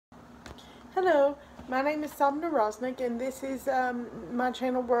Hello, my name is Sabne Raznik, and this is my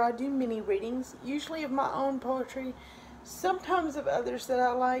channel where I do mini readings, usually of my own poetry, sometimes of others that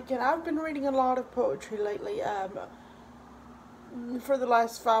I like, and I've been reading a lot of poetry lately for the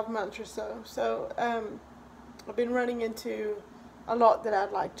last 5 months or so. I've been running into a lot that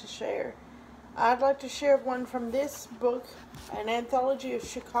I'd like to share. I'd like to share one from this book, an anthology of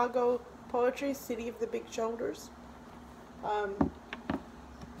Chicago poetry, City of the Big Shoulders.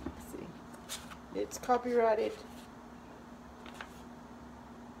 It's copyrighted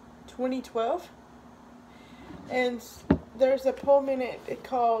 2012, and there's a poem in it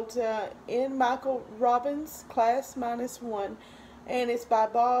called In Michael Robbins' Class -1, and it's by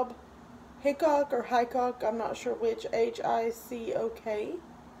Bob Hicok or Hicok, I'm not sure which, Hicok,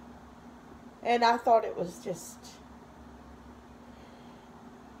 and I thought it was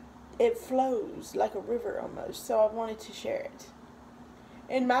it flows like a river almost, so I wanted to share it.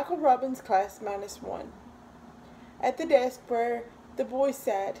 In Michael Robbins' Class -1. At the desk where the boy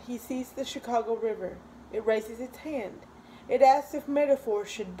sat, he sees the Chicago River. It raises its hand. It asks if metaphor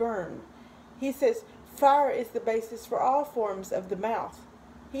should burn. He says, fire is the basis for all forms of the mouth.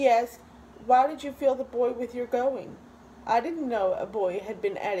 He asks, why did you fill the boy with your going? I didn't know a boy had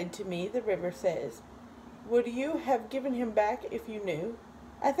been added to me, the river says. Would you have given him back if you knew?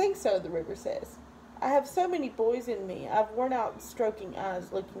 I think so, the river says. I have so many boys in me, I've worn out stroking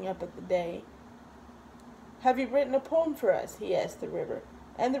eyes looking up at the day. Have you written a poem for us? He asks the river.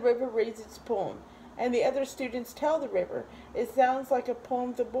 And the river reads its poem. And the other students tell the river it sounds like a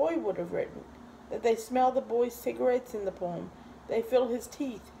poem the boy would have written. That they smell the boy's cigarettes in the poem. They feel his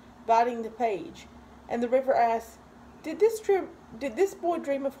teeth, biting the page. And the river asks, did this boy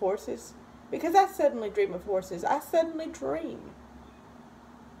dream of horses? Because I suddenly dream of horses. I suddenly dream.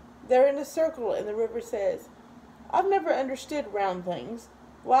 They're in a circle, and the river says, I've never understood round things.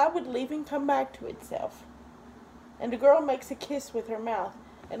 Why would leaving come back to itself? And a girl makes a kiss with her mouth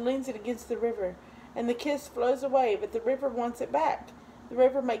and leans it against the river, and the kiss flows away, but the river wants it back. The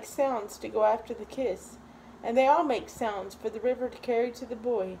river makes sounds to go after the kiss, and they all make sounds for the river to carry to the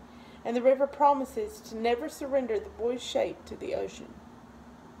boy, and the river promises to never surrender the boy's shape to the ocean.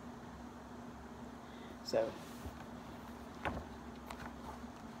 So,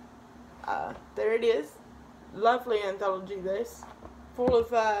 there it is. Lovely anthology, this. Full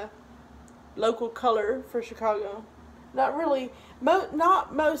of local color for Chicago. Not really,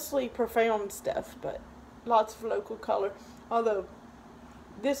 not mostly profound stuff, but lots of local color. Although,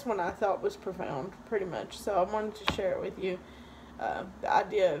 this one I thought was profound, pretty much. So I wanted to share it with you. The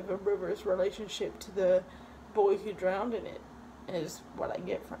idea of a river's relationship to the boy who drowned in it is what I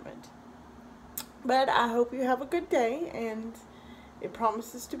get from it. But I hope you have a good day, and it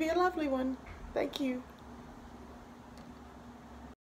promises to be a lovely one. Thank you.